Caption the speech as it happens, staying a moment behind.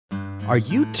Are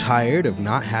you tired of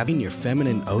not having your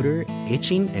feminine odor,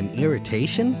 itching, and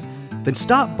irritation? Then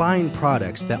stop buying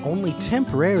products that only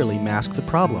temporarily mask the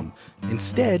problem.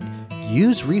 Instead,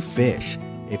 use RepHish.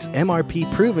 It's MRP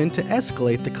proven to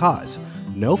escalate the cause.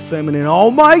 No feminine.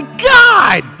 Oh my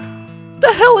God!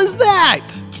 The hell is that?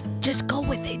 Just go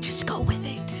with it. Just go with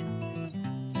it.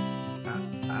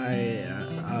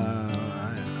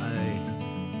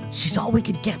 She's all we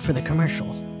could get for the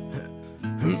commercial.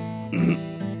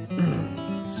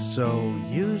 So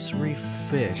use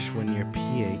RepHish when your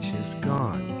pH is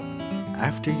gone.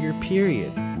 After your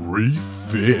period.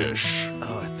 RepHish.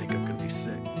 Oh, I think I'm gonna be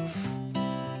sick.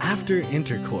 After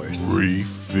intercourse.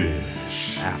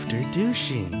 RepHish. After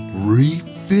douching.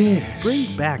 RepHish.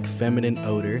 Bring back feminine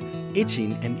odor,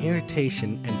 itching, and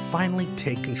irritation, and finally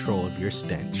take control of your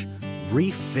stench.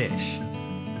 RepHish.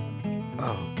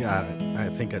 Oh God, I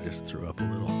think I just threw up a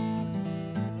little.